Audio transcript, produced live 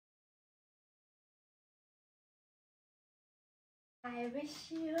I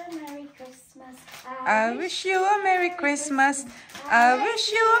wish you a Merry Christmas. I wish you a Merry Christmas. I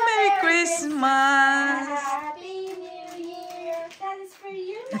wish you a Merry Christmas. Happy New Year. That is for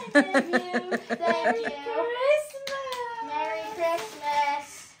you, my nephew. Merry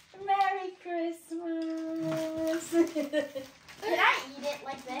Christmas. Merry Christmas. Merry Christmas. Can I eat it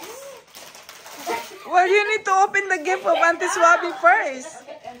like this? Well, you need to open the gift of Auntie Swabby first.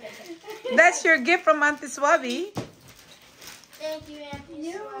 That's your gift from Auntie Swabby. Thank you, Auntie.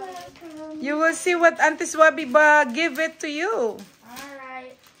 You're welcome. You will see what Auntie Swabby give it to you.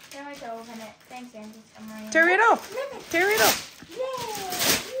 Alright. Can't wait to open it. Thanks, Auntie. Tear it off. Tear it off.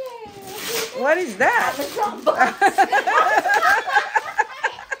 Yay. What is that? Amazon box.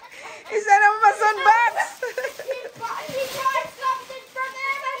 It's an Amazon box. He got something from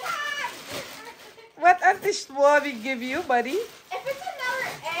Amazon. What Auntie Swabby give you, buddy? If it's another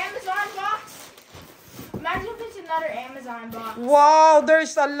Amazon box, imagine if it's another Amazon box. Wow,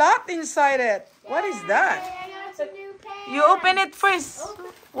 there's a lot inside it. What is that? Yay, I got some new pants. You open it first.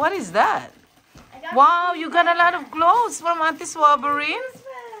 What is that? I got Wow, you got a lot of clothes from Auntie Swabberine.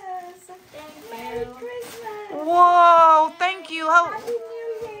 Merry Christmas. Wow, thank you. How? Happy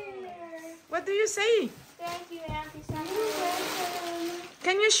New Year. What do you say? Thank you, Auntie. You're welcome.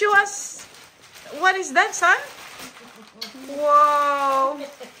 Can you show us? What is that, son? Wow.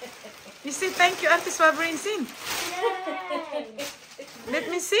 You say thank you, Auntie Swabberine. Sin. Yay. Let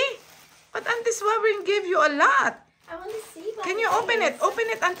me see. But Auntie Swabberine gave you a lot. I want to see. Can you open it? Open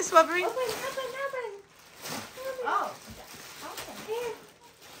it, Auntie Swabberine. Open. Oh. Here.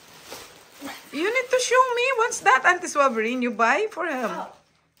 You need to show me. What's that, Auntie Swabberine? You buy for him.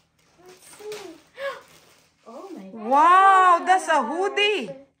 Let's see. Oh my God. Wow, that's a hoodie.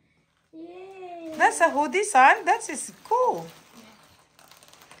 Yay. That's a hoodie, son. That is cool.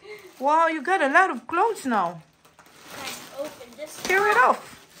 Wow, you got a lot of clothes now. Let's open this. Tear it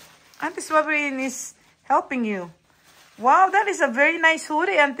off. Auntie Swabberine is helping you. Wow, that is a very nice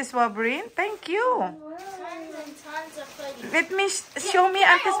hoodie, Auntie Swabberine. Thank you. Tons and tons of hoodies. Let me show me,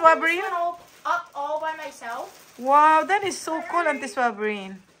 Auntie Swabberine. Up all by myself. Wow, that is so cool, Auntie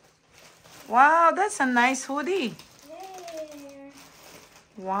Swabberine. Wow, that's a nice hoodie. Yay.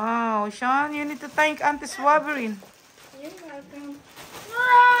 Wow, Sean, you need to thank Auntie Swabberine. You're welcome.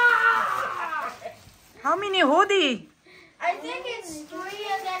 How many hoodie? I think it's 3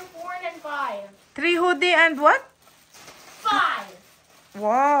 and then 4 and then 5. 3 hoodie and what? 5.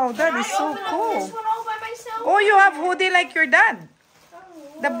 Wow, that Can is I so open up cool. this one all by myself? Oh, you have hoodie like your dad.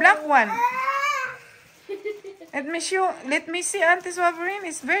 The black one. Let me show. Let me see, Auntie Swabberine.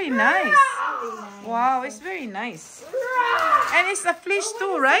 It's very nice. Wow, it's very nice. And it's a fleece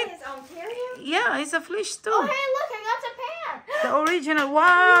too, right? Is Ontario? Yeah, it's a fleece too. Oh, hey, look, I got the pants. The original.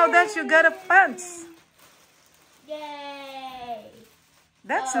 Wow, that's you got a pants. Yay.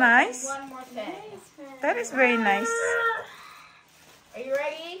 That's Oh, nice. One more thing. That is very nice. Are you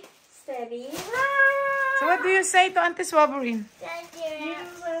ready? Steady. So what do you say to Auntie Swabberine? Thank you. You're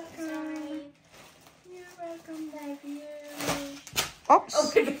welcome. You're welcome, baby.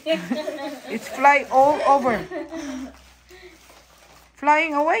 Oops. It's fly all over.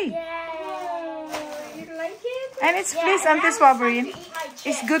 Flying away. Yay. You like it? And it's Yeah, fleece, and Auntie now it's time to Swabberine. eat my It's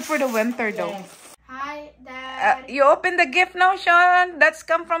chips. good for the winter though. Hi, Dad. You open the gift now, Sean. That's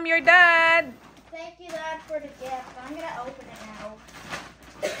come from your dad. Thank you, Dad, for the gift. I'm going to open it now.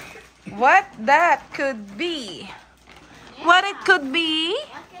 What that could be. What it could be.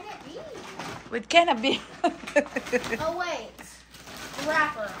 What can it be? What can it be? Oh, wait. The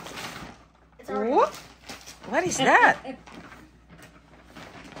wrapper. It's already... Whoop. What is that?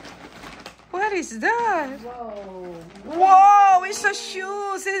 What is that? Whoa. Whoa, it's a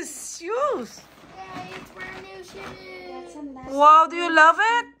shoes. It's shoes. Yay, it's brand new shoes. That's a nice. Wow, do you love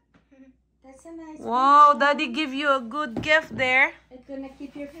it? That's a nice. Wow, Daddy give you a good gift there. It's gonna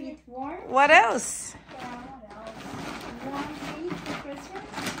keep your feet warm. What else? Warm feet for Christmas.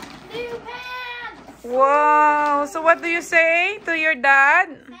 New pants. Wow, so what do you say to your dad?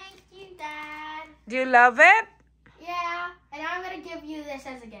 Thank you, Dad. Do you love it? Yeah, and I'm going to give you this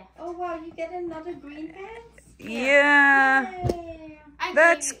as a gift. Oh wow, you get another green pants. Yeah, Yay.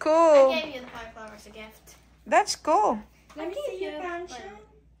 that's I cool. gave you the 5 flowers a gift. That's cool. Let me see your pants. Sean.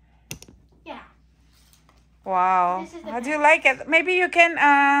 Yeah. Wow. This is the How do you like it? Maybe you can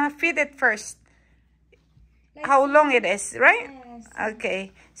feed it first. Let's How see. long it is, right? Yes.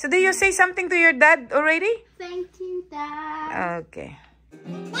 Okay. So do you say something to your dad already? Thank you, Dad. Okay.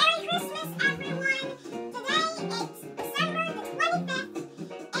 Merry Christmas, everyone! Today it's December the 25th,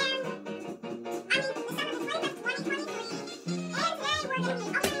 and December the 25th, 2023, and today we're going to be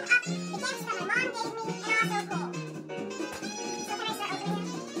opening up the gifts that my mom gave me and also Cole. So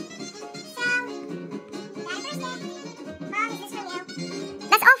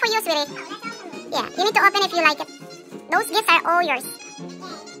for you, sweetie. Yeah, you need to open if you like it. Those gifts are all yours.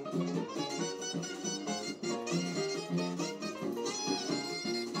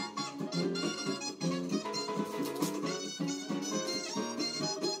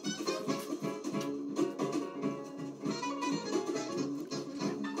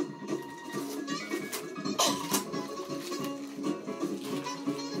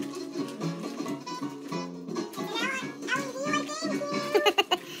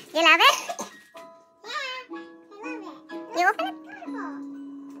 You love it? You open it?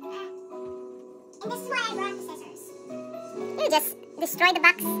 And this is why I brought the scissors. You just destroy the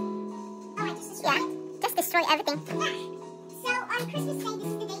box. Oh, I just destroyed Yeah, it? just destroy everything. Yeah. So on Christmas Day, this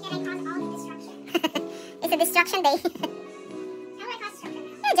is the day that I caused all the destruction. It's a destruction day. How do I cause destruction?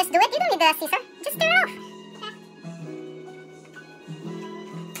 Yeah, just do it. You don't need the scissor. Just tear it off.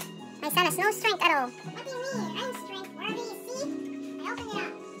 My son has no strength at all. What do you mean? I'm strength. Where do you see? I opened it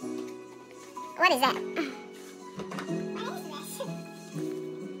up. What is that? What is this?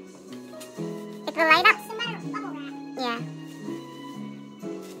 It will light up. It's a matter of bubble wrap. Yeah,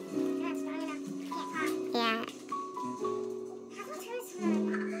 Not strong enough. Can't pop. yeah. How about turn some?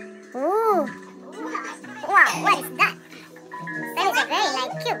 Ooh. Wow, what is that? That is a very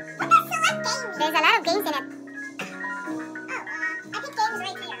cute. What does select game mean? There's a lot of games in it. Oh, I think games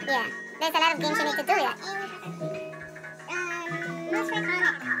right here. Yeah, there's a lot of games you need to do with it. Most for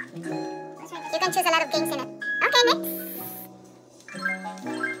comment. You can choose a lot of games in it. Okay, next.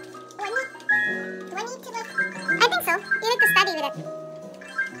 Do I need to look? I think so. You need to study with it.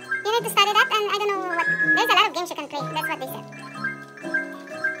 You need to study that, and I don't know what. There's a lot of games you can play. That's what they said.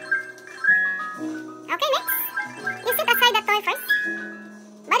 Okay, next. You sit aside that toy first.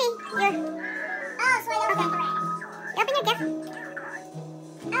 Buddy, you're. Oh, so I don't get the red. You open your gift.